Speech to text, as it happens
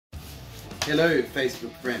Hello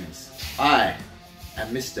Facebook friends, I am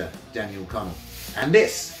Mr. Daniel Connell and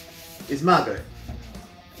this is Margot.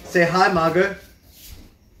 Say hi Margot.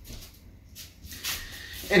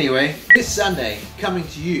 Anyway, this Sunday coming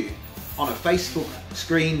to you on a Facebook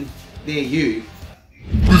screen near you.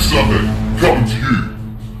 This Sunday coming to you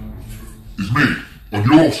is me on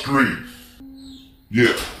your screen.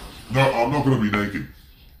 Yeah, no, I'm not going to be naked.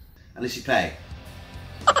 Unless you pay.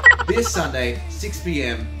 This Sunday, 6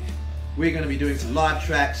 PM, we're going to be doing some live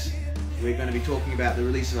tracks. We're going to be talking about the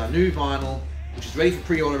release of our new vinyl, which is ready for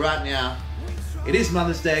pre-order right now. It is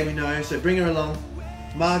Mother's Day, we know, so bring her along.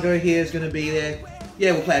 Margot here is going to be there.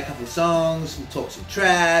 Yeah, we'll play a couple of songs, we'll talk some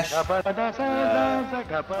trash.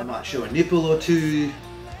 I might show a nipple or two,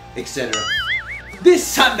 etc. This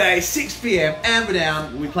Sunday, 6 PM,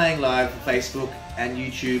 AMBERDOWN, we'll be playing live for Facebook and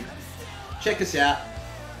YouTube. Check us out.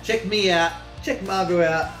 Check me out. Check Margot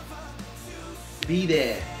out. Be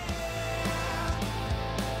there.